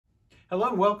Hello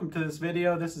and welcome to this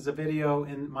video. This is a video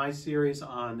in my series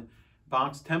on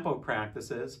Bach's tempo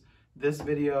practices. This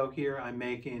video here I'm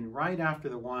making right after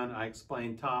the one I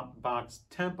explained Bach's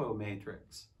tempo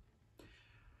matrix.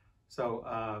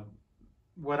 So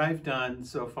what I've done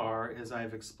so far is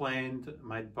I've explained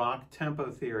my Bach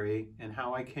tempo theory and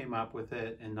how I came up with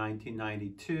it in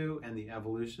 1992 and the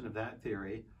evolution of that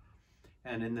theory.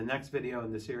 And in the next video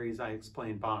in the series I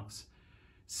explain Bach's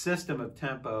system of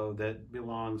tempo that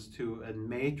belongs to a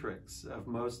matrix of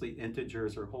mostly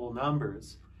integers or whole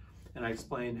numbers. And I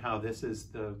explained how this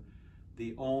is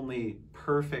the only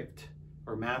perfect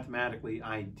or mathematically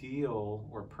ideal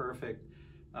or perfect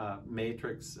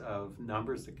matrix of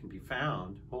numbers that can be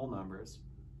found, whole numbers.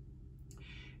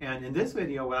 And in this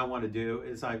video, what I want to do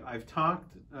is I've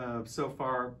talked so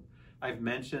far, I've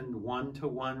mentioned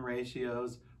 1-to-1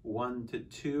 ratios,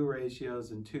 1-to-2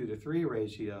 ratios, and 2-to-3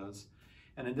 ratios.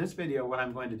 And in this video, what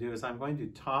I'm going to do is I'm going to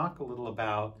talk a little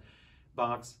about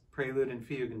Bach's Prelude and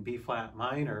Fugue in B-flat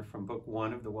minor from Book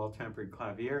 1 of the Well-Tempered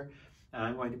Clavier. And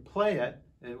I'm going to play it.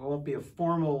 It won't be a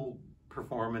formal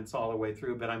performance all the way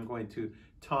through, but I'm going to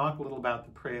talk a little about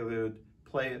the prelude,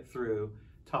 play it through,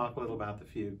 talk a little about the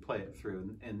fugue, play it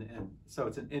through. And so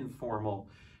it's an informal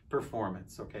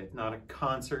performance, okay? It's not a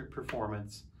concert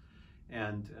performance.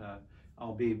 And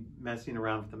I'll be messing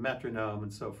around with the metronome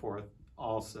and so forth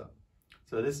also.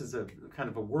 So this is a kind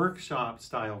of a workshop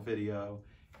style video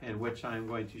in which I'm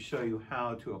going to show you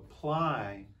how to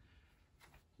apply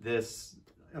these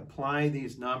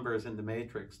numbers in the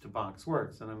matrix to Bach's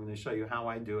works. And I'm going to show you how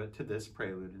I do it to this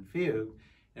Prelude and Fugue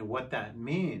and what that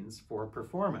means for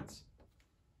performance.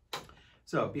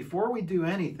 So before we do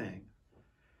anything,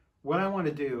 what I want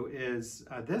to do is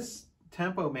this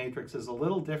tempo matrix is a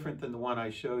little different than the one I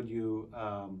showed you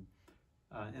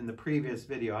in the previous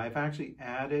video. I've actually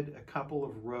added a couple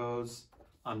of rows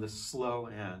on the slow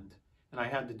end, and I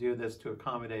had to do this to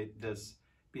accommodate this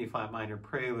B-flat minor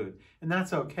prelude, and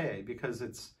that's okay because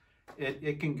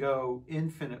it can go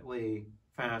infinitely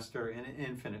faster and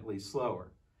infinitely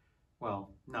slower.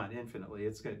 Well, not infinitely.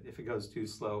 It's good. If it goes too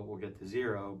slow, we'll get to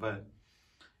 0. But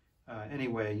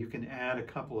anyway, you can add a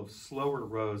couple of slower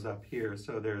rows up here,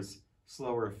 so there's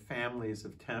slower families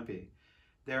of tempi.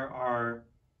 There are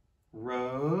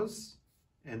rows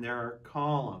and there are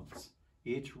columns.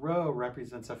 Each row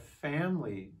represents a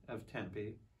family of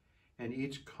tempi, and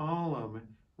each column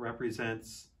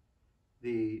represents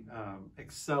the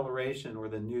acceleration or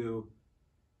the new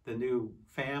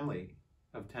family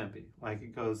of tempi. Like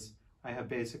it goes, I have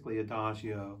basically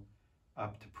adagio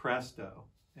up to presto,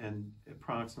 and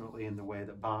approximately in the way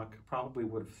that Bach probably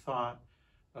would have thought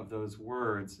of those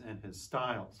words and his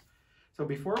styles. So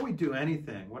before we do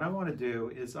anything, what I want to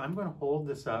do is I'm going to hold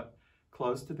this up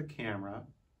close to the camera,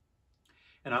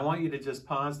 and I want you to just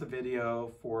pause the video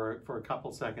for a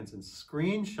couple seconds and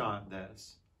screenshot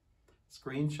this.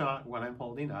 Screenshot what I'm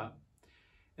holding up,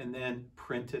 and then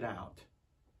print it out.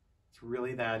 It's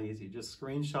really that easy. Just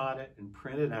screenshot it and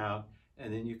print it out,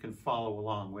 and then you can follow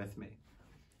along with me.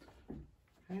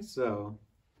 Okay, so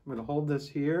I'm going to hold this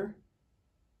here,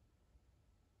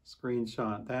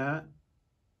 screenshot that.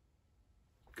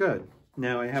 Good.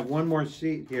 Now I have one more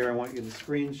sheet here I want you to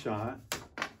screenshot.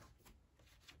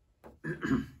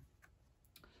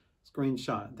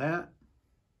 Screenshot that.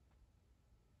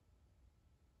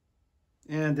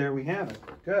 And there we have it.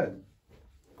 Good.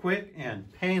 Quick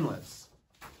and painless.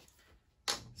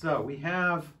 So we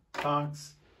have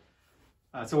Bach's.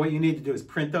 So what you need to do is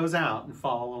print those out and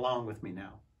follow along with me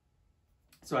now.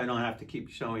 So I don't have to keep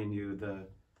showing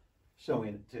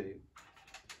it to you.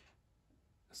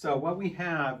 So what we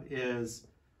have is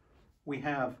we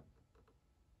have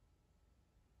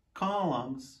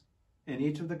columns, and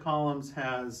each of the columns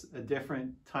has a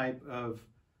different type of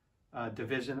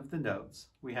division of the notes.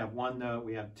 We have 1 note,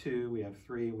 we have 2, we have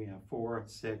 3, we have 4,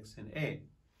 6, and 8.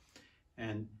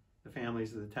 And the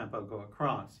families of the tempo go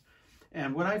across.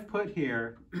 And what I've put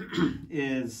here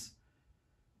is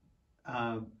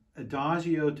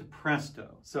adagio to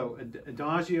presto. So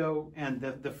adagio, and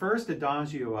the first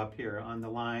adagio up here on the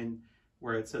line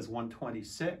where it says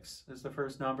 126 is the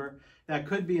first number, that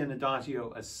could be an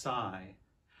adagio assai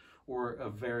or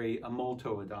a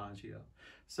molto adagio.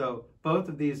 So both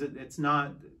of these, it's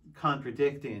not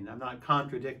contradicting. I'm not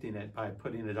contradicting it by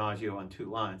putting adagio on 2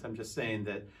 lines. I'm just saying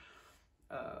that,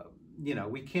 you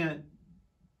know,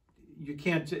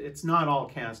 it's not all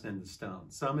cast into stone.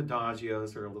 Some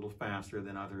adagios are a little faster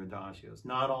than other adagios.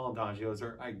 Not all adagios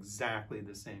are exactly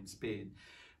the same speed.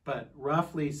 But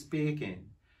roughly speaking,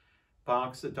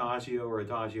 Bach's adagio or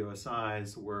adagio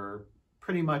assais were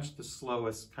pretty much the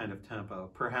slowest kind of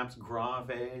tempo. Perhaps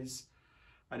graves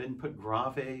I didn't put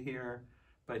grave here,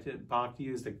 but Bach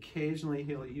used occasionally,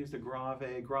 he used a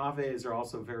grave. Graves are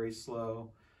also very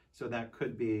slow, so that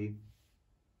could be,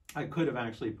 I could have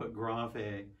actually put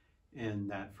grave in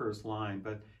that first line,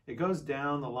 but it goes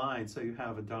down the line. So you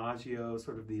have adagio,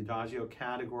 sort of the adagio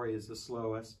category is the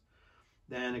slowest.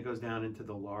 Then it goes down into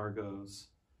the largos.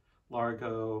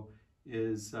 Largo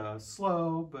is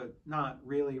slow, but not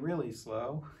really, really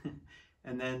slow.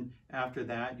 And then after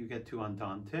that, you get to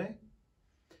andante.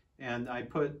 And I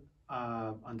put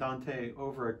andante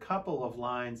over a couple of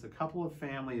lines, a couple of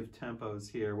family of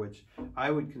tempos here, which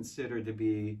I would consider to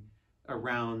be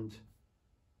around,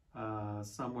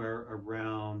 somewhere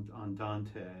around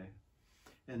andante.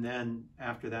 And then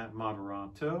after that,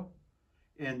 moderato.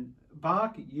 And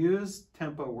Bach used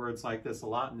tempo words like this a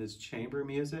lot in his chamber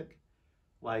music,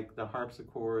 like the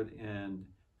harpsichord and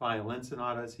violin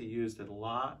sonatas. He used it a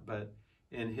lot, but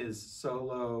in his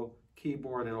solo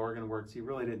keyboard and organ works, he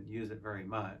really didn't use it very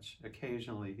much.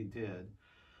 Occasionally he did.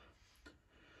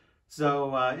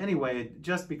 So anyway,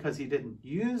 just because he didn't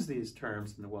use these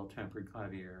terms in the well-tempered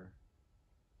clavier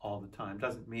all the time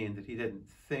doesn't mean that he didn't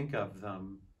think of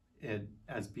them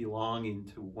as belonging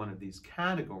to one of these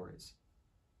categories.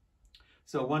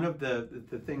 So one of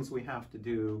the things we have to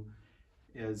do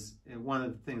is, and one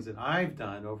of the things that I've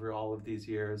done over all of these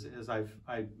years is I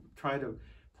try to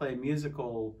play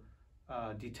musical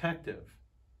detective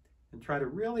and try to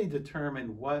really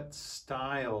determine what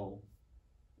style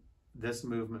this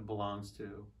movement belongs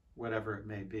to, whatever it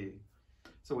may be.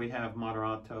 So we have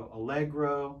moderato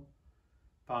allegro,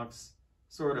 Bach's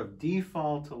sort of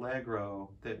default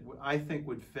allegro that I think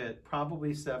would fit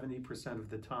probably 70% of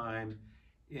the time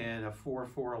in a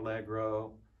 4/4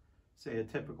 allegro. Say a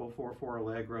typical 4/4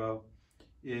 allegro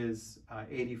is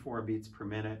 84 beats per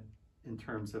minute in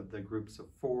terms of the groups of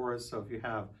fours. So if you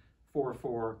have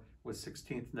 4/4 with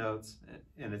 16th notes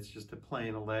and it's just a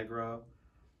plain allegro,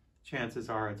 chances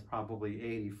are it's probably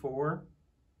 84.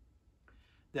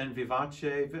 Then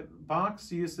vivace.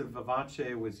 Bach's use of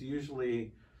vivace was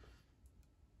usually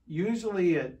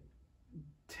it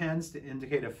tends to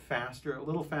indicate a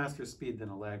little faster speed than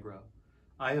allegro.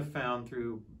 I have found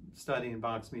through studying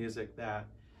Bach's music that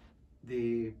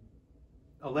the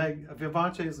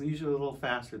vivace is usually a little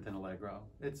faster than allegro.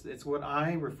 It's what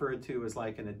I refer to as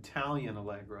like an Italian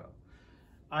allegro.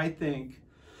 I think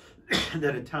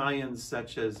that Italians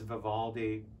such as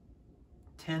Vivaldi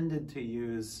tended to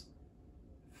use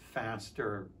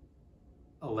faster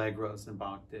allegros than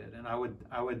Bach did, and I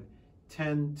would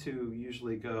tend to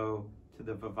usually go to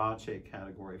the vivace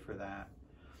category for that.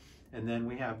 And then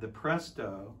we have the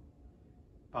presto,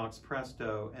 Bach's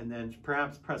presto, and then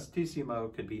perhaps prestissimo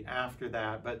could be after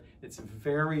that, but it's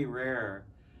very rare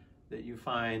that you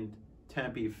find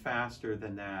tempi faster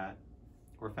than that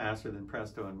or faster than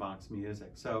presto in Bach's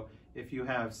music. So if you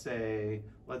have, say,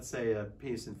 let's say a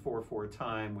piece in 4/4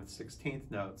 time with 16th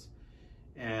notes,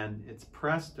 and it's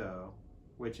presto,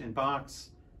 which in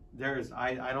Bach's,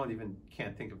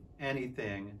 can't think of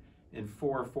anything in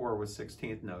 4/4 with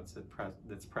 16th notes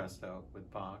that's presto with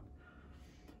Bach.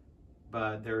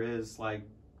 But there is, like,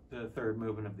 the third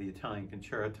movement of the Italian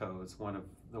Concerto is one of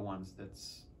the ones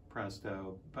that's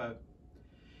presto. But,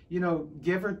 you know,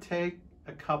 give or take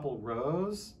a couple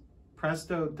rows,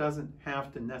 presto doesn't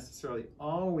have to necessarily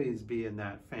always be in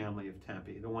that family of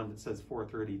tempi, the one that says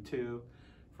 432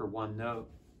 for one note.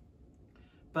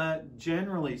 But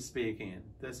generally speaking,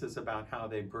 this is about how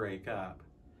they break up.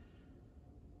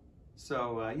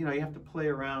 So, you know, you have to play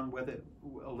around with it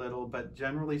a little, but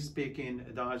generally speaking,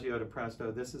 adagio to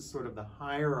presto, this is sort of the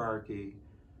hierarchy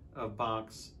of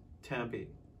Bach's tempi.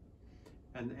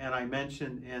 And I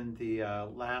mentioned in the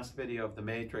last video of the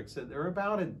Matrix that there are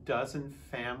about a dozen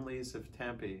families of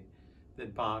tempi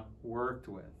that Bach worked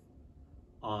with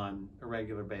on a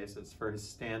regular basis for his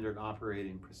standard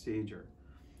operating procedure.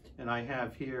 And I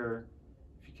have here,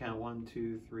 if you count 1,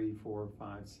 2, 3, 4,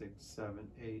 5, 6, 7,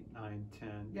 8, 9,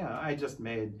 10. Yeah, I just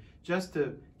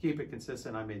to keep it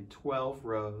consistent, I made 12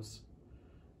 rows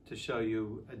to show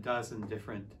you a dozen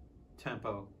different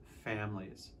tempo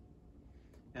families.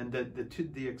 And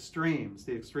the extremes,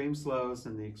 the extreme slows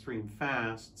and the extreme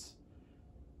fasts,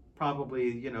 probably,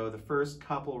 you know, the first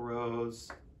couple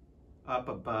rows up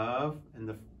above and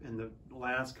the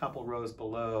last couple rows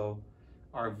below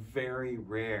are very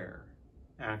rare,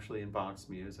 actually, in Bach's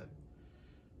music.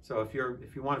 So if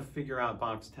you want to figure out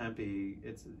Bach's tempi,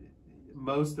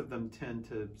 most of them tend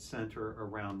to center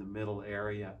around the middle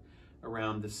area,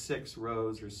 around the 6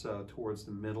 rows or so towards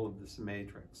the middle of this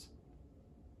matrix.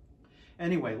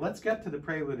 Anyway, let's get to the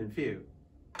Prelude and Fugue.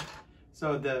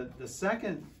 So the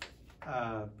second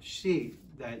sheet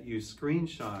that you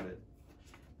screenshotted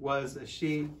was a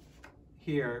sheet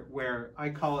here where I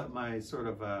call it my sort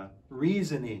of a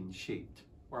reasoning sheet,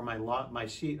 or my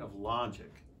sheet of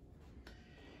logic.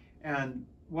 And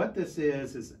what this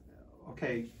is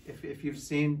okay, if you've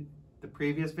seen the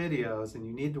previous videos, and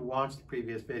you need to watch the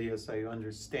previous videos so you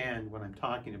understand what I'm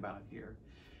talking about here,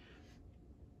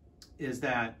 is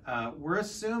that we're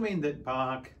assuming that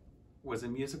Bach was a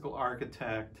musical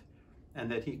architect and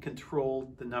that he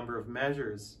controlled the number of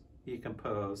measures he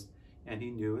composed, and he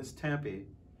knew his tempi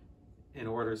in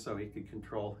order so he could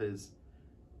control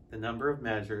the number of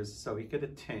measures so he could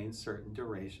attain certain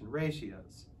duration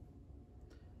ratios.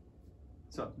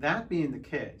 So that being the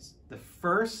case, the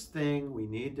first thing we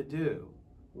need to do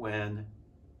when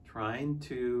trying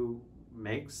to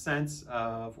make sense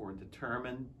of or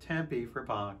determine tempi for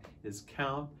Bach is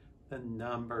count the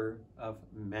number of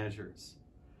measures.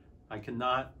 I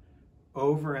cannot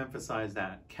overemphasize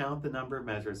that. Count the number of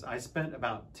measures. I spent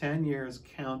about 10 years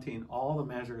counting all the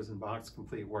measures in Bach's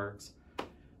complete works.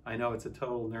 I know it's a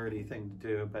total nerdy thing to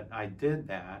do, but I did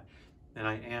that, and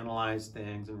I analyzed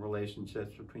things and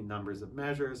relationships between numbers of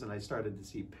measures, and I started to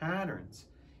see patterns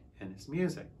in his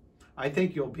music. I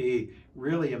think you'll be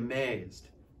really amazed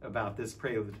about this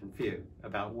Prelude and Fugue,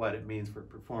 about what it means for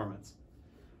performance.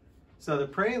 So the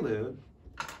Prelude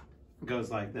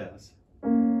goes like this.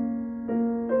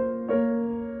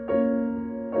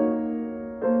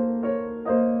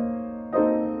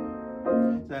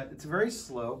 It's a very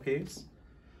slow piece,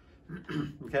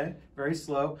 okay, very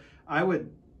slow. I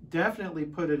would definitely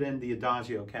put it in the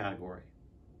Adagio category.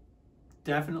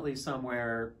 Definitely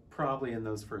somewhere, probably in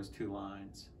those first two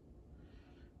lines.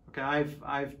 Okay,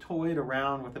 I've toyed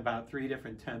around with about 3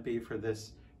 different tempi for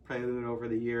this Prelude over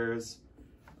the years.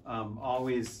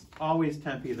 Always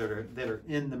tempi that are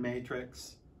in the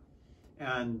matrix,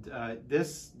 and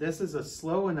this is a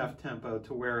slow enough tempo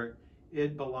to where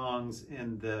it belongs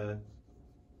in the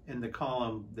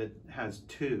column that has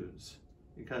 2s,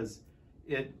 because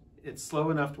it's slow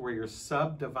enough to where you're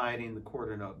subdividing the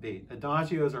quarter note beat.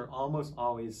 Adagios are almost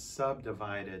always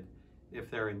subdivided if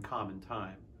they're in common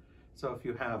time. So if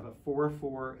you have a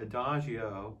 4/4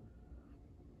 Adagio,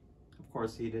 of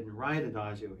course he didn't write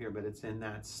Adagio here, but it's in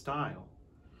that style,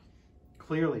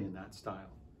 clearly in that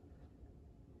style.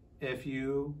 If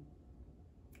you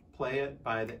play it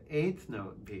by the 8th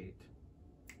note beat,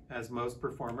 as most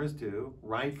performers do,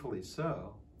 rightfully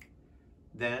so,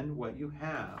 then what you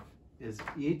have is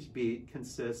each beat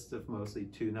consists of mostly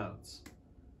 2 notes.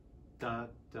 Da,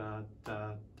 da,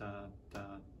 da, da,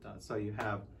 da, da. So you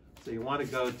want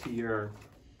to go to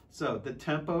so the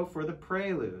tempo for the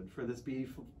Prelude, for this B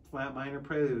flat minor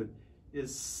Prelude,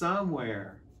 is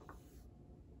somewhere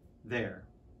there.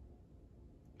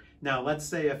 Now let's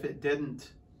say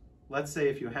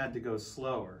if you had to go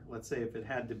slower, let's say if it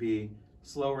had to be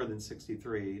slower than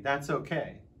 63, that's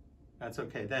okay. That's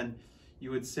okay. Then you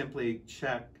would simply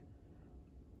check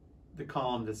the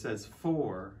column that says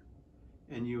 4,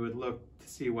 and you would look to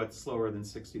see what's slower than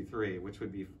 63, which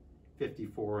would be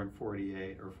 54 and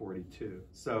 48 or 42.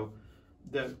 So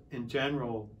in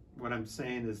general, what I'm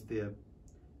saying is the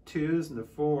 2s and the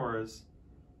 4s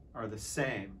are the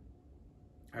same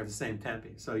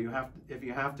tempi. So if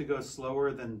you have to go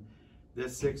slower than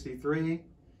this 63,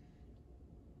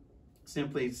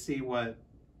 simply see what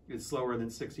is slower than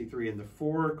 63 in the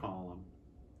 4 column,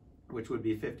 which would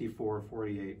be 54,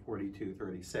 48, 42,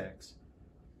 36.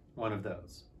 One of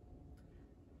those.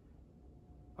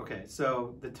 Okay,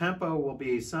 so the tempo will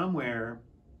be somewhere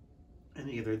in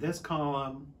either this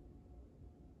column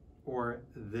or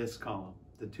this column,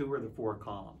 the 2 or the 4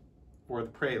 column, for the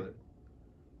Prelude.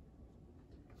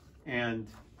 And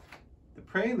the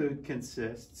Prelude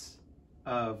consists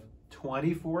of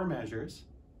 24 measures.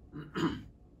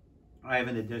 I have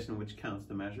an edition which counts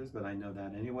the measures, but I know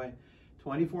that anyway.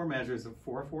 24 measures of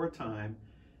 4/4 time.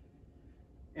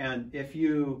 And if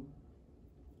you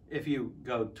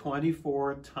go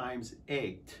 24 times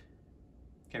 8,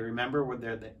 okay, remember what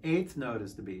the 8th note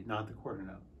is the beat, not the quarter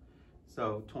note.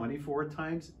 So 24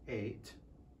 times 8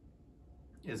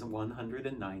 is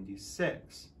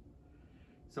 196.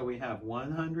 So we have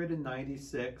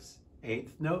 196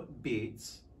 8th note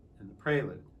beats in the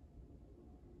Prelude.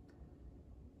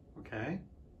 Okay,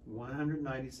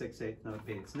 196 8th note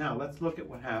beats. Now let's look at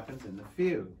what happens in the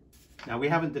Fugue. Now we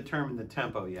haven't determined the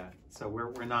tempo yet, so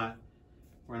we're not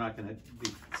going to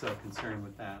be so concerned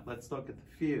with that. Let's look at the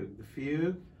Fugue. The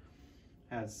Fugue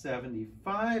has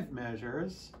 75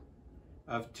 measures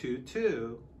of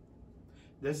 2/2.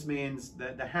 This means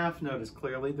that the half note is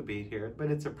clearly the beat here,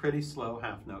 but it's a pretty slow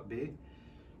half note beat.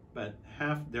 But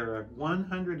there are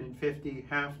 150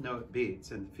 half note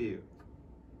beats in the Fugue.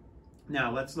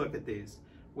 Now let's look at these.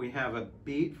 we have a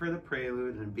beat for the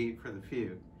prelude and a beat for the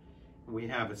fugue. And we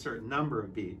have a certain number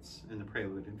of beats in the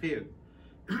prelude and fugue,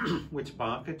 which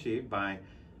Bach achieved by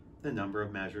the number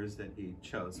of measures that he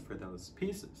chose for those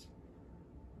pieces.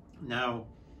 Now,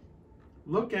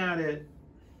 look at it,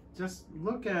 just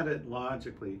look at it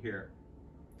logically here.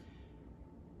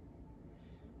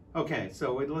 Okay,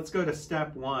 so let's go to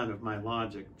step one of my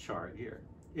logic chart here.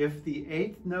 If the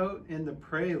eighth note in the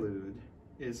prelude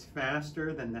is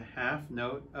faster than the half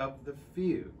note of the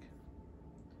fugue,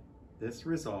 this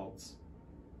results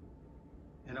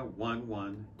in a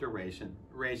 1-1 duration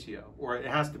ratio, or it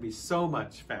has to be so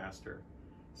much faster.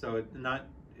 So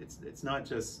it's not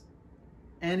just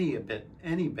any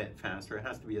bit faster, it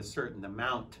has to be a certain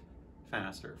amount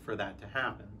faster for that to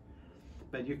happen.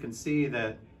 But you can see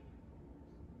that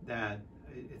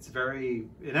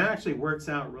it actually works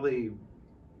out really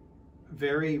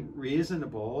very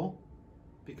reasonable,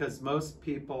 because most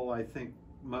people, I think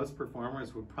most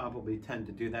performers would probably tend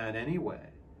to do that anyway.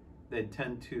 They'd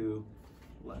tend to,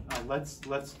 let's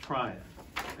try it.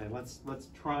 Okay, let's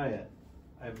try it.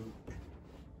 I'm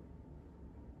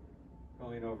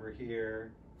going over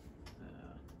here.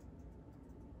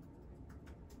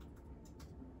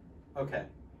 Okay.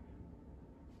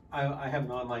 I have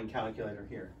an online calculator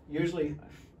here. Usually,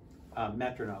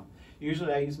 metronome.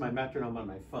 Usually I use my metronome on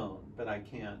my phone, but I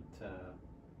can't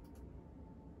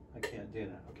do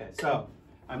that. Okay, so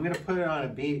I'm going to put it on a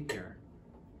beat here,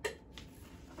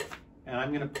 and I'm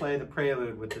going to play the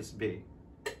prelude with this beat.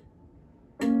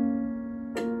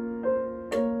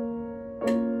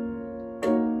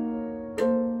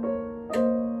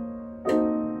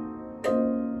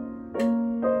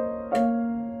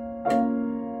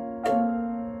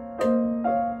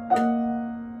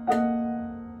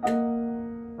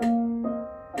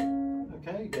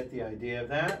 Idea of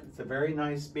that. It's a very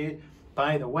nice beat.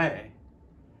 By the way,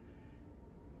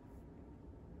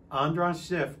 Andras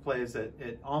Schiff plays it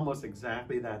at almost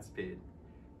exactly that speed.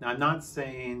 Now, I'm not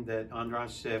saying that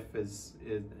Andras Schiff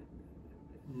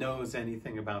knows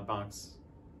anything about Bach's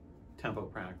tempo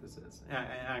practices.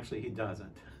 Actually, he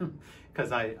doesn't,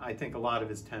 because I think a lot of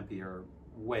his tempi are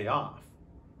way off.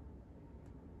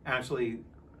 Actually,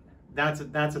 that's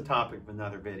a topic of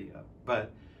another video.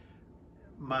 But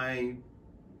my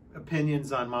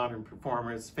opinions on modern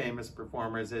performers, famous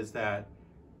performers, is that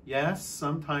yes,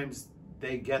 sometimes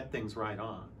they get things right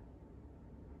on,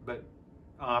 but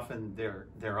often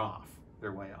they're off,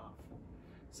 they're way off.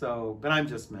 So, but I'm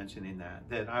just mentioning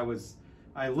that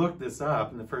I looked this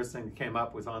up, and the first thing that came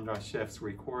up was Andras Schiff's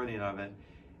recording of it,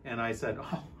 and I said,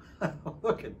 oh,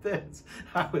 look at this.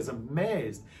 I was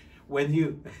amazed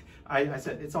when I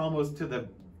said it's almost to the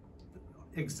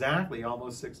exactly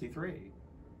almost 63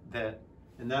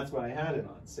 and that's what I had it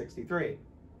on, 63.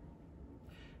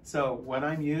 So what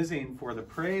I'm using for the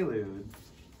prelude,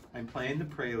 I'm playing the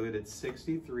prelude at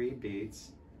 63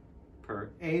 beats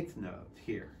per eighth note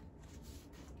here.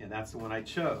 And that's the one I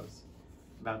chose.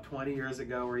 About 20 years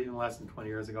ago, or even less than 20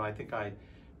 years ago, I think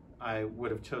I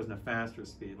would have chosen a faster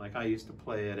speed. Like I used to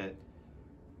play it at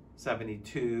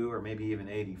 72 or maybe even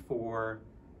 84.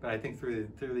 But I think through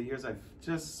the years, I've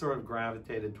just sort of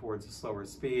gravitated towards a slower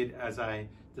speed as I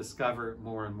discover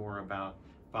more and more about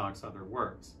Bach's other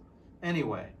works.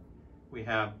 Anyway, we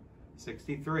have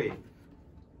 63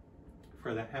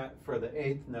 for the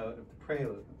eighth note of the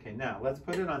prelude. Okay, now let's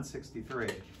put it on 63.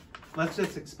 Let's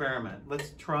just experiment.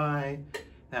 Let's try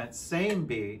that same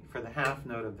beat for the half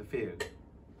note of the fugue.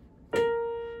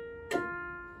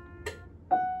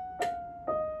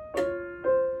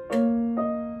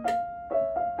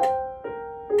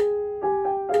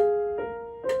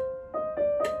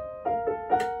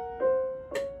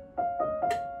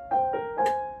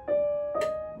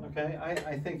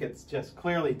 I think it's just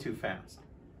clearly too fast.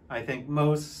 I think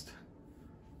most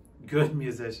good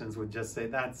musicians would just say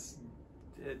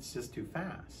it's just too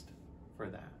fast for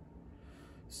that.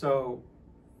 So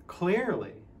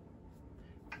clearly,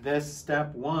 this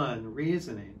step one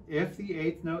reasoning, if the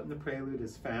eighth note in the prelude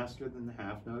is faster than the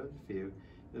half note of the fugue,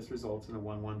 this results in a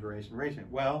 1-1 duration ratio.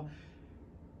 Well,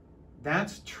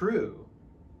 that's true.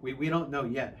 We don't know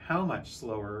yet how much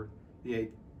slower the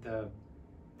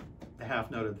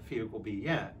half note of the fugue will be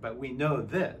yet, but we know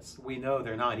this. We know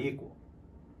they're not equal.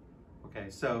 Okay,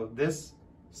 so this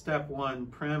step one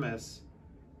premise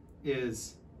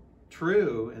is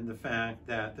true in the fact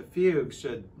that the fugue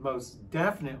should most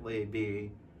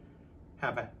definitely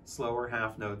have a slower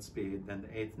half note speed than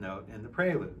the eighth note in the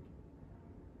prelude.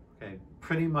 Okay,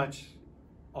 pretty much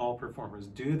all performers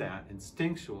do that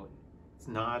instinctually. It's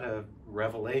not a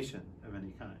revelation of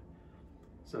any kind.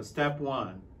 So step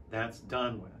one, that's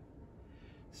done with.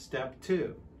 Step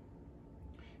two,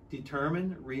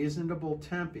 determine reasonable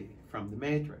tempi from the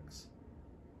matrix.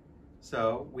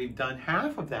 So we've done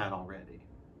half of that already.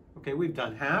 Okay, we've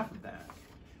done half of that.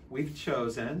 We've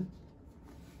chosen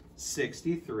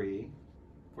 63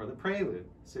 for the prelude,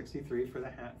 63 for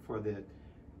the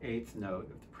eighth note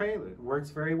of the prelude. Works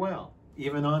very well.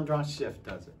 Even Andras Schiff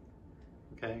does it.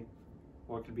 Okay,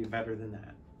 what could be better than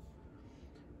that?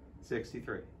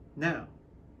 63. Now,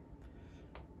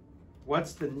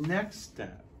 what's the next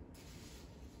step?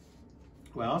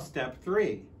 Well, step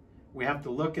 3. We have to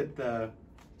look at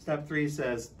step 3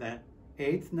 says that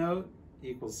eighth note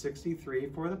equals 63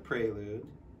 for the prelude.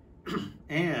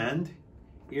 And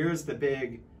here's the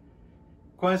big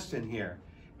question here.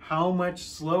 How much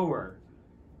slower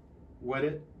would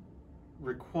it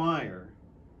require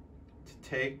to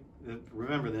take,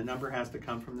 remember the number has to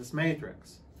come from this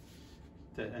matrix,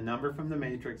 a number from the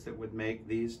matrix that would make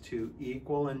these two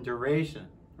equal in duration,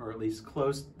 or at least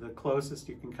the closest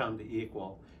you can come to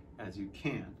equal as you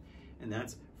can, and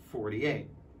that's 48.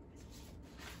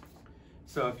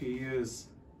 So if you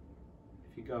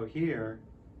go here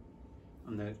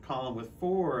on the column with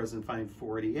 4s and find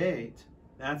 48,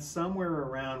 that's somewhere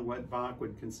around what Bach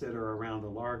would consider around a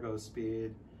largo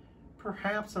speed,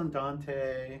 perhaps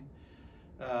andante,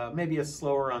 maybe a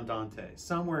slower andante,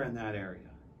 somewhere in that area.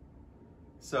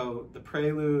 So the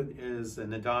prelude is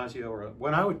an adagio, or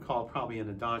what I would call probably an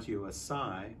adagio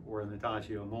assai, or an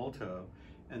adagio molto,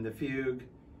 and the fugue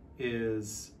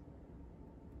is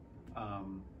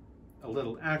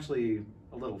actually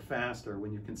a little faster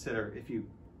when you consider, if you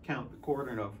count the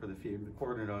quarter note for the fugue, the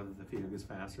quarter note of the fugue is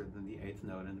faster than the eighth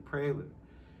note in the prelude,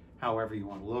 however you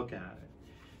want to look at it.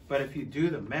 But if you do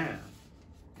the math,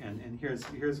 and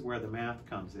here's where the math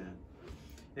comes in.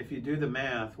 If you do the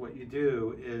math, what you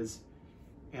do is,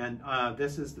 and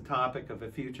this is the topic of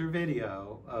a future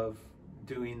video of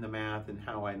doing the math and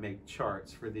how I make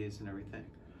charts for these and everything.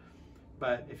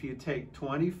 But if you take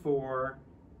 24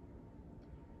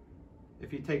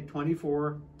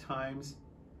 times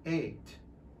 8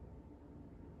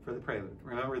 for the prelude,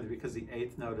 remember because the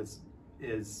eighth note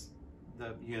is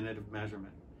the unit of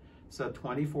measurement. So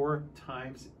 24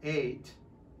 times 8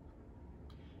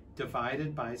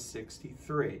 divided by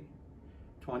 63.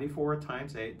 24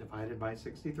 times 8 divided by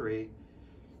 63,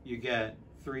 you get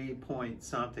 3 point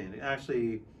something.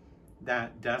 Actually,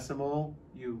 that decimal,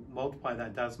 you multiply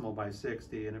that decimal by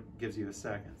 60 and it gives you a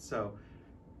second. So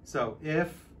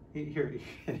if, here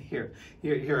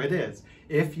it is.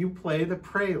 If you play the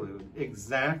prelude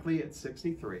exactly at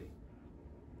 63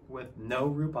 with no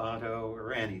rubato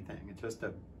or anything, it's just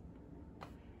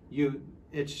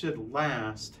it should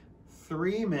last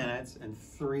 3 minutes and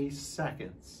 3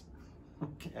 seconds.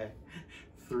 Okay,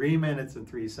 3 minutes and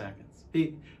 3 seconds.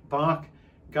 Bach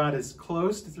got as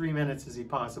close to 3 minutes as he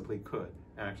possibly could,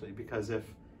 actually, because if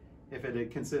it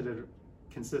had consisted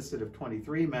of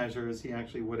 23 measures, he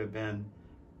actually would have been,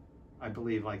 I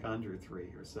believe, like under 3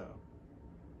 or so.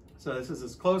 So this is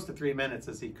as close to 3 minutes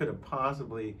as he could have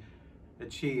possibly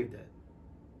achieved it.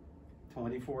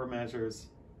 24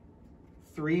 measures,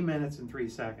 3 minutes and 3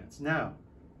 seconds. Now,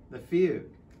 the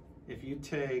fugue, if you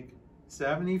take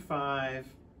 75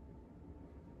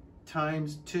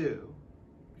 times 2,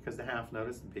 because the half note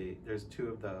is the beat, there's 2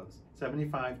 of those.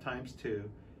 75 times 2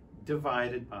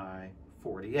 divided by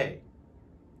 48.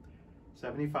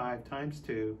 75 times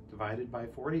 2 divided by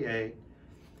 48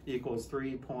 equals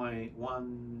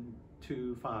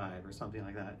 3.125 or something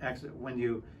like that. Actually, when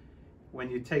you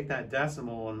take that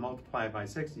decimal and multiply it by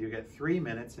 60, you get 3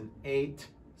 minutes and 8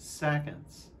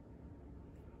 seconds.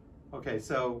 Okay,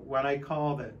 so what I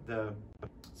call the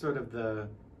sort of the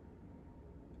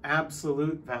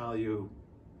absolute value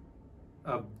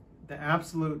of the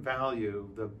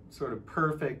sort of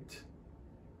perfect,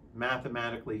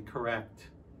 mathematically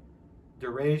correct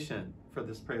duration for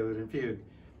this prelude and fugue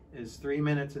is 3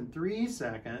 minutes and 3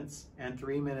 seconds and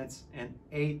 3 minutes and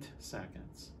 8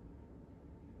 seconds.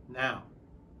 Now,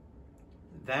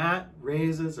 that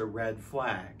raises a red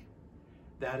flag.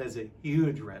 That is a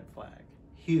huge red flag.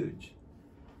 Huge.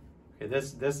 Okay,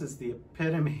 this is the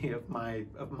epitome of my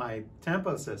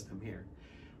tempo system here.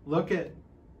 Look at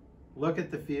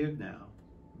the fugue now.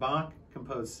 Bach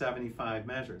composed 75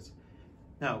 measures.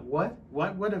 Now, what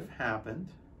would have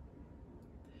happened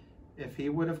if he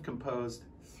would have composed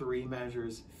 3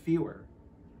 measures fewer?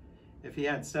 If he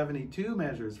had 72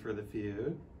 measures for the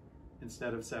fugue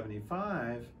instead of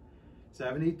 75,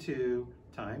 72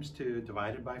 times 2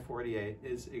 divided by 48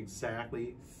 is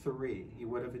exactly 3. He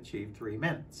would have achieved 3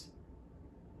 minutes.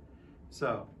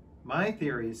 So my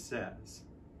theory says,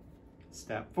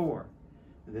 step 4,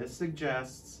 this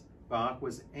suggests Bach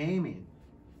was aiming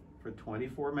for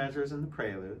 24 measures in the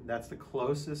prelude. That's the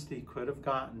closest he could have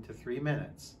gotten to 3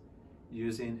 minutes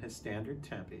using his standard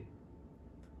tempi.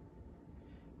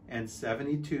 And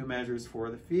 72 measures for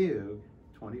the fugue,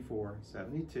 24,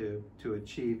 72, to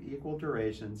achieve equal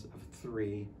durations of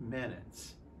 3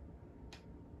 minutes.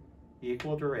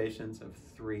 Equal durations of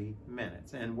 3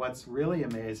 minutes. And what's really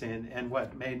amazing and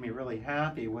what made me really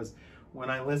happy was when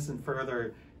I listened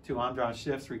further to Andras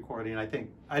Schiff's recording, I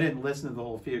didn't listen to the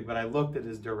whole fugue, but I looked at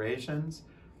his durations,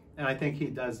 and I think he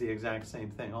does the exact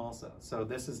same thing also. So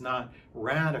this is not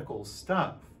radical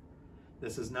stuff.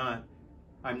 This is not,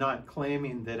 I'm not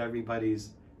claiming that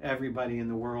everybody in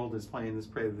the world is playing this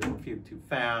Prelude and Fugue too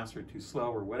fast or too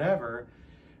slow or whatever,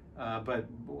 but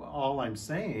all I'm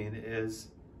saying is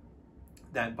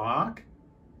that Bach,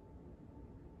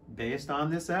 based on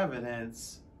this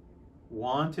evidence,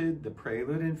 wanted the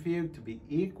Prelude and Fugue to be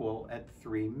equal at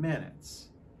 3 minutes.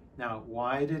 Now,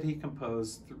 why did he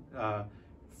compose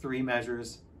 3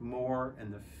 measures more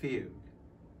in the fugue,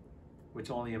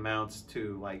 which only amounts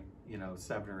to, like,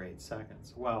 7 or 8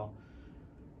 seconds? Well,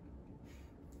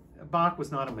 Bach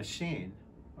was not a machine,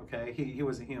 okay? He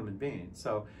was a human being.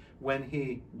 So when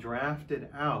he drafted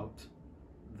out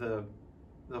the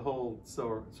whole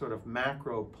sort of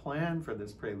macro plan for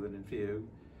this Prelude and Fugue,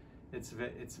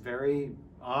 it's very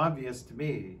obvious to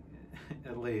me,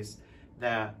 at least,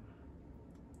 that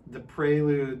the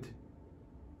Prelude,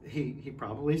 he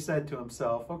probably said to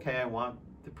himself, okay, I want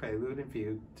the Prelude and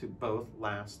Fugue to both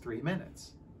last 3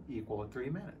 minutes, equal at 3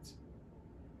 minutes.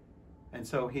 And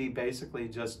so he basically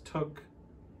just took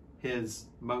his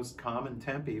most common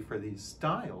tempi for these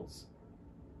styles,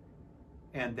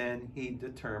 and then he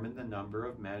determined the number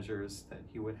of measures that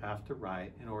he would have to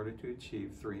write in order to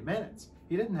achieve 3 minutes.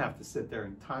 He didn't have to sit there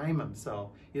and time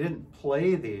himself. He didn't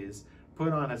play these,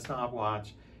 put on a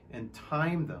stopwatch, and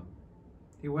time them.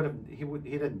 He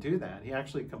didn't do that. He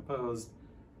actually composed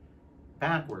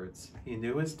backwards. He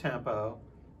knew his tempo,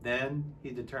 then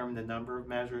he determined the number of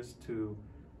measures to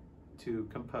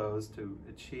compose to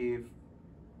achieve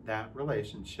that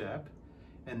relationship,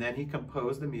 and then he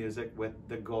composed the music with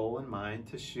the goal in mind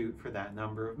to shoot for that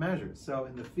number of measures. So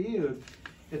in the fugue,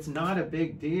 it's not a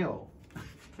big deal.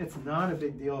 It's not a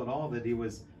big deal at all that he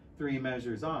was 3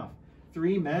 measures off.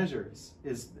 3 measures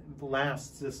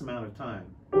lasts this amount of time.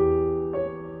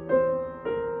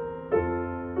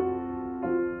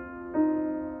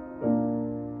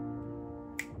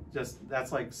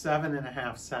 That's like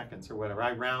 7.5 seconds or whatever.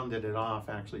 I rounded it off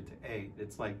actually to 8.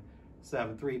 It's like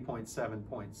 3.7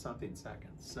 point something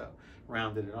seconds. So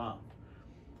rounded it off.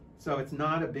 So it's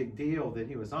not a big deal that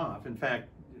he was off. In fact,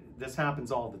 this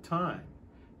happens all the time.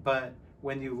 But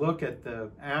when you look at the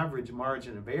average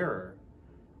margin of error,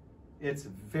 it's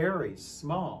very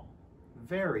small,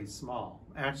 very small.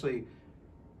 Actually,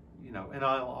 and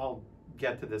I'll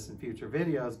get to this in future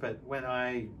videos, but when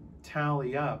I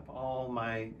tally up all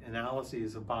my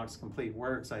analyses of Bach's complete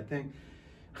works, I think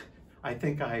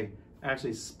I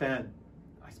actually spent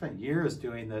years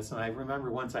doing this, and I remember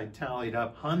once I tallied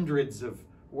up hundreds of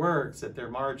works at their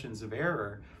margins of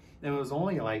error, and it was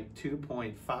only like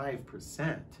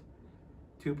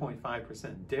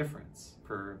 2.5% difference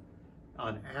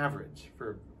on average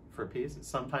for pieces.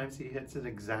 Sometimes he hits it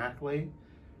exactly,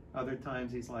 other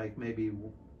times he's like maybe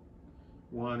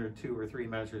 1 or 2 or 3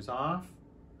 measures off.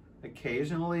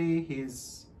 Occasionally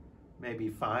he's maybe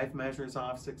 5 measures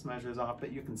off, 6 measures off,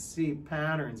 but you can see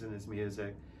patterns in his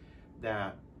music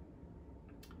that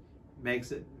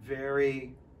makes it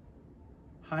very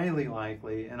highly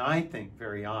likely, and I think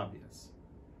very obvious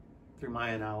through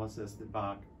my analysis, that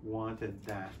Bach wanted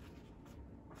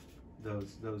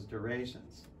those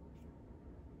durations.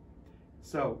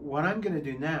 So what I'm going to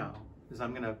do now is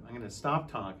I'm going to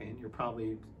stop talking. You're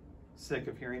probably sick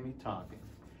of hearing me talking.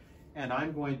 And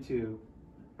I'm going to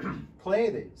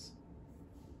play these.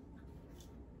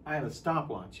 I have a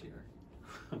stopwatch here.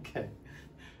 Okay.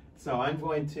 So I'm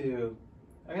going to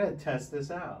test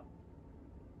this out.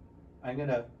 I'm going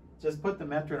to just put the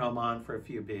metronome on for a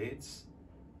few beats,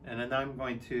 and then I'm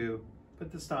going to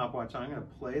put the stopwatch on. I'm going to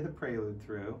play the prelude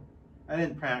through. I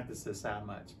didn't practice this that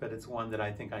much, but it's one that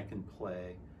I think I can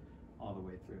play all the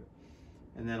way through.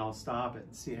 And then I'll stop it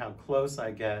and see how close I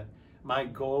get. My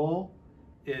goal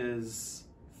is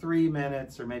 3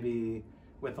 minutes, or maybe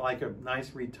with like a nice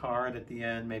retard at the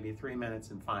end, maybe 3 minutes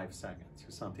and 5 seconds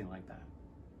or something like that.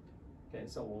 Okay,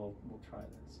 so we'll try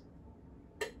this.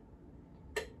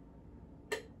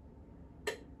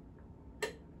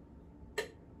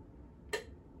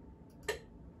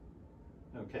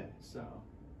 Okay, so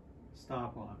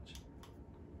stopwatch.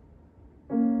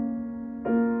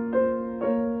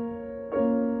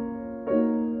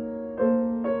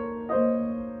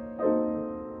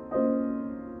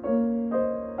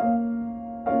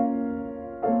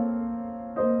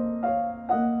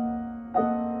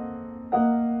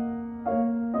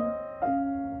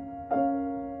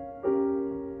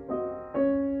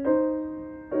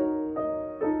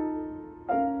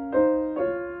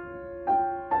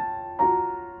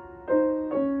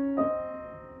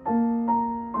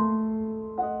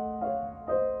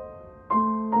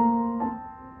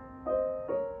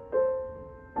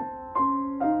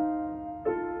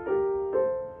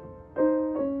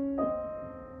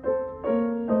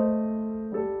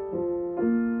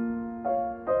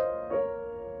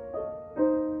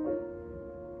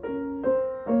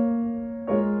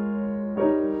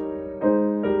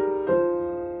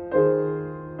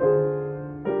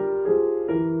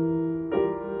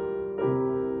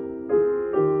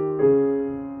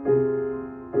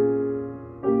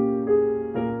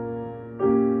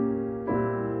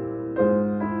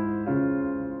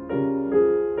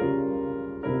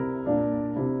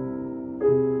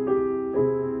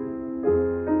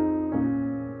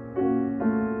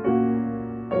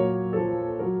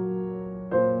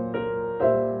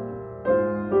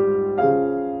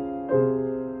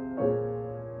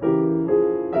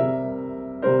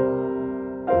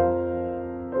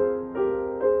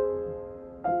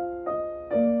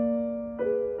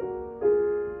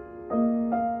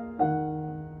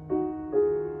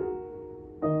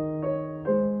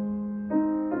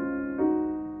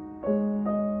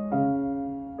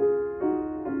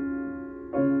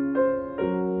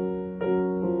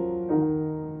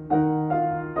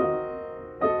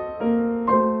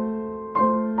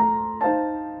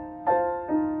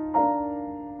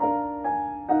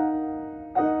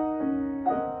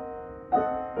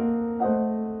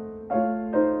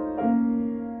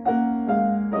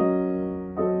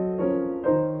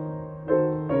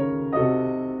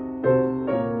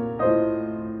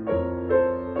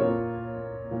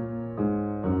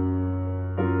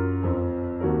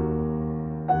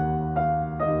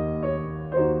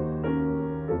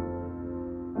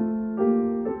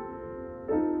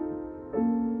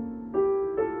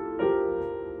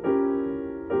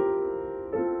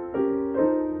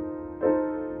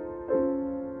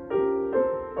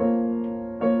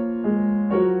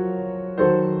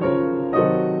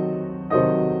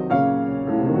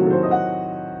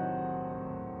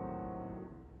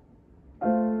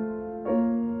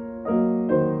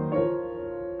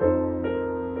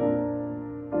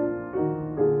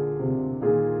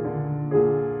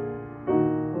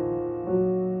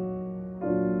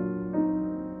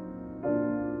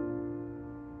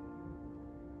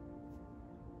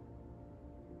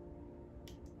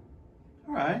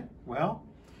 right, well,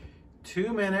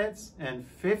 2 minutes and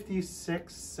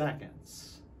 56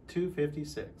 seconds.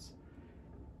 2:56.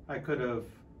 I could have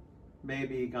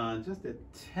maybe gone just a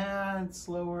tad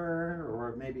slower,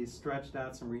 or maybe stretched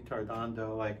out some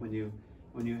ritardando, like when you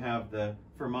have the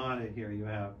fermata here, you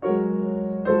have.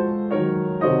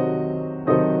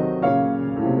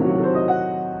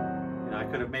 I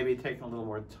could have maybe taken a little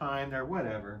more time there,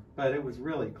 whatever, but it was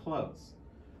really close.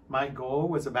 My goal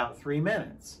was about 3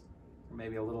 minutes, or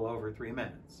maybe a little over 3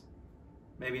 minutes.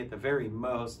 Maybe at the very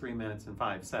most 3 minutes and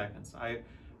 5 seconds.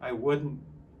 I wouldn't,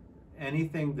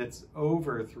 anything that's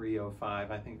over 3:05,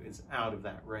 I think is out of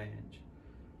that range.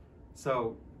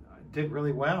 So I did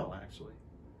really well, actually.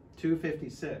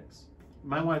 2:56. You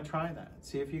might want to try that.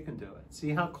 See if you can do it.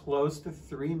 See how close to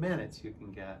 3 minutes you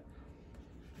can get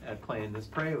at playing this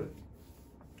prelude.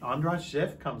 Andras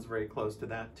Schiff comes very close to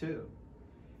that too.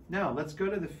 Now let's go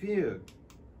to the fugue.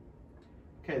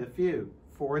 Okay, the fugue,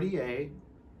 48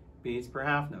 beats per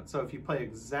half note. So if you play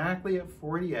exactly at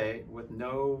 48 with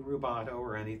no rubato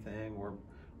or anything, or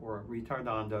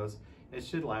ritardandos, it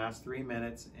should last 3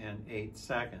 minutes and 8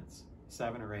 seconds,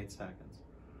 7 or 8 seconds.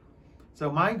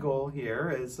 So my goal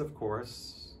here is, of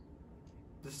course,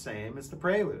 the same as the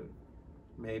prelude.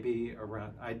 Maybe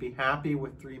around, I'd be happy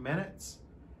with 3 minutes.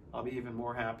 I'll be even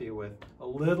more happy with a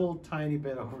little tiny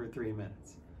bit over 3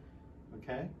 minutes.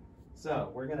 Okay,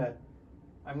 so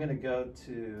I'm gonna go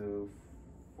to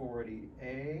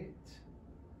 48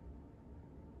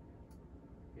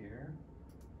 here.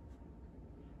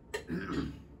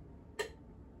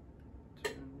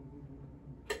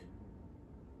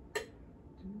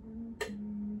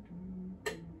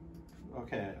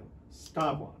 Okay,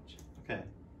 stopwatch. Okay.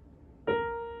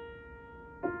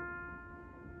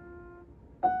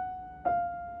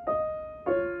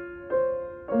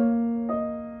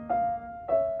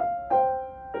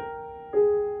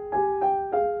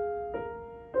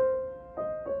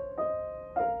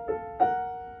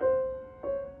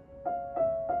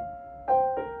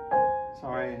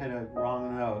 Sorry, I hit a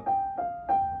wrong note.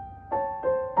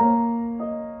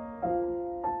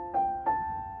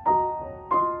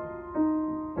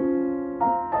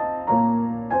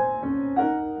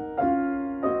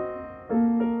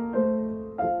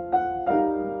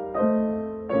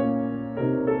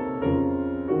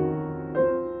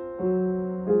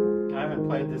 I haven't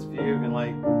played this fugue in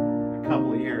like a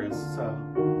couple of years, so.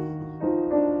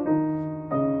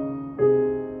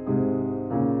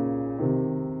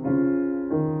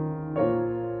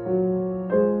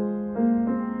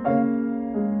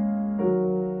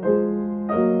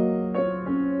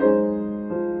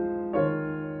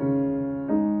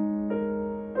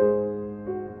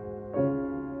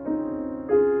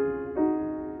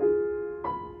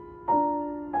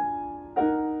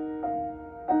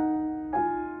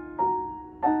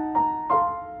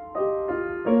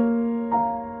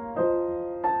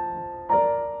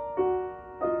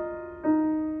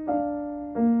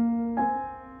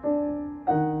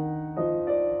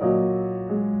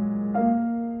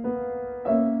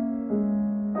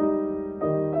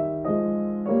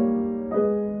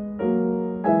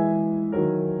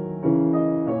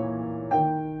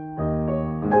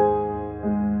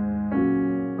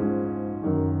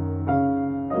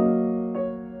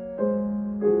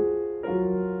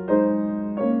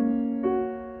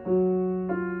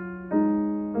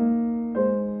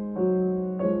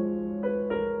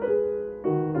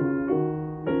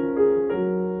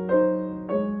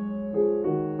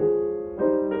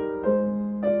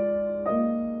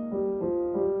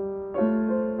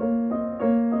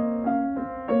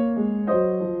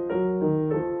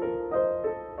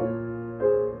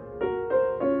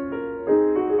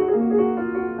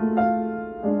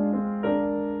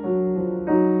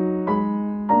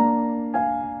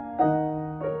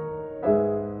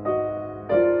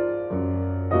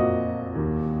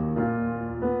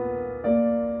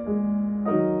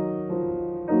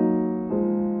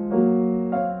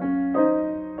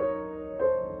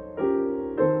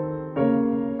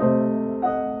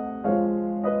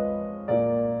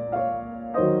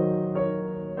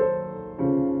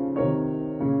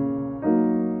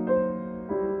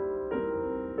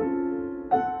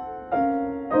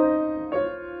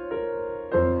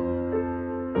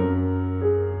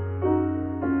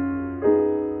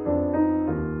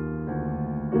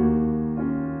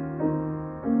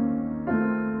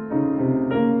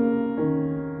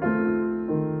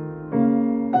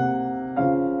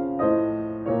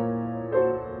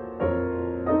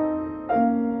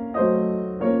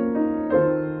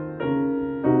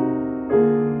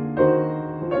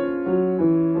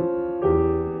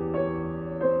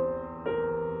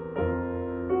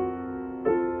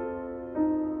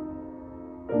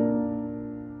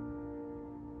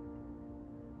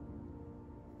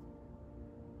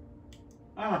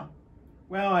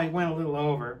 I went a little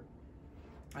over.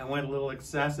 I went a little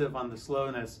excessive on the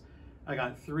slowness. I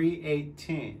got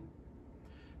 318.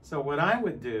 So what I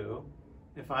would do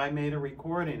if I made a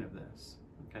recording of this,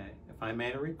 okay, if I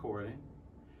made a recording,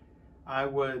 I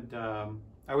would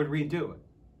redo it.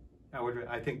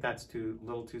 I think that's a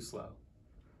little too slow.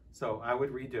 So I would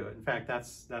redo it. In fact,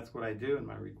 that's what I do in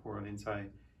my recordings.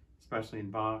 Especially in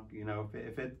Bach, you know,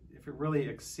 if it really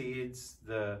exceeds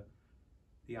the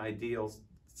ideal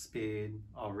speed,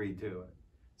 I'll redo it.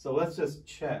 So let's just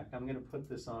check. I'm going to put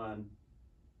this on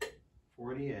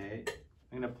 48.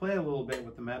 I'm going to play a little bit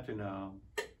with the metronome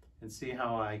and see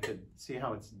how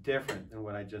it's different than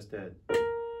what I just did.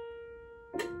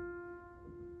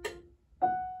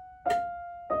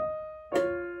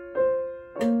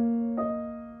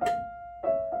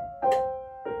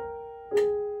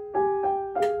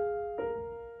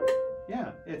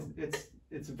 Yeah,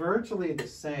 it's virtually the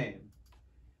same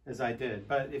as I did,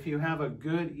 but if you have a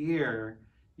good ear,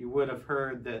 you would have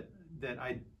heard that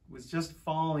I was just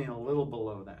falling a little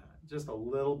below that, just a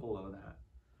little below that.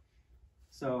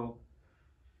 So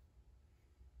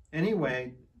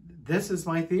anyway, this is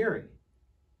my theory.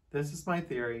 This is my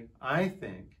theory. I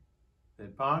think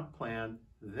that Bach planned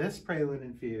this Prelude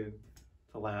and Fugue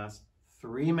to last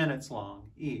 3 minutes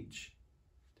long each,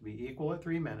 to be equal at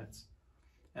 3 minutes,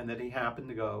 and that he happened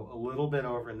to go a little bit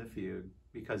over in the fugue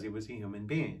because he was a human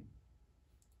being.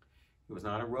 He was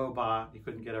not a robot. He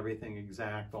couldn't get everything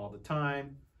exact all the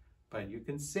time, but you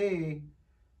can see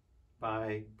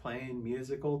by playing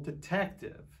musical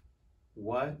detective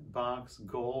what Bach's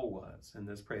goal was in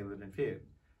this Prelude and Fugue.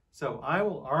 So I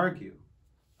will argue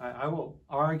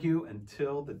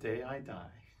until the day I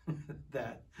die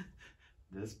that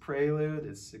this Prelude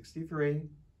is 63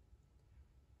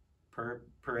 per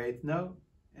eighth note,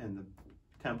 and the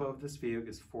tempo of this fugue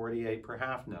is 48 per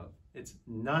half note. It's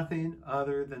nothing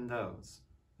other than those.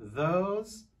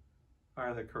 Those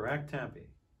are the correct tempi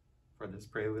for this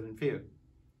Prelude and Fugue.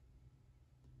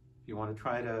 If you want to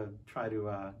try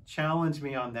to challenge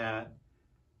me on that,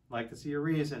 I'd like to see your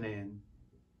reasoning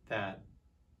that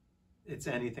it's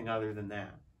anything other than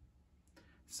that.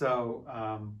 So,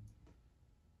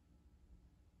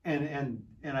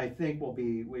 and I think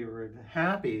we were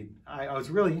happy. I was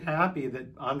really happy that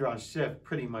Andras Schiff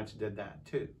pretty much did that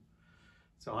too.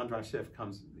 So Andras Schiff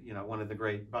comes, you know, one of the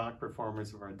great Bach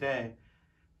performers of our day,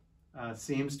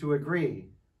 seems to agree.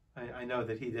 I know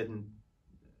that he didn't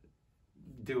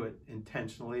do it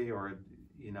intentionally or,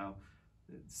 you know,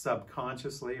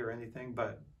 subconsciously or anything,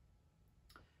 but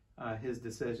his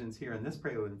decisions here in this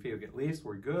Prelude and Fugue at least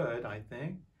were good, I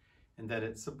think, and that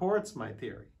it supports my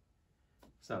theory.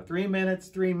 So 3 minutes,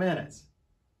 3 minutes,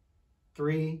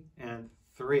 3 and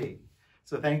 3.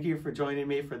 So thank you for joining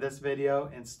me for this video,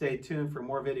 and stay tuned for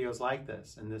more videos like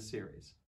this in this series.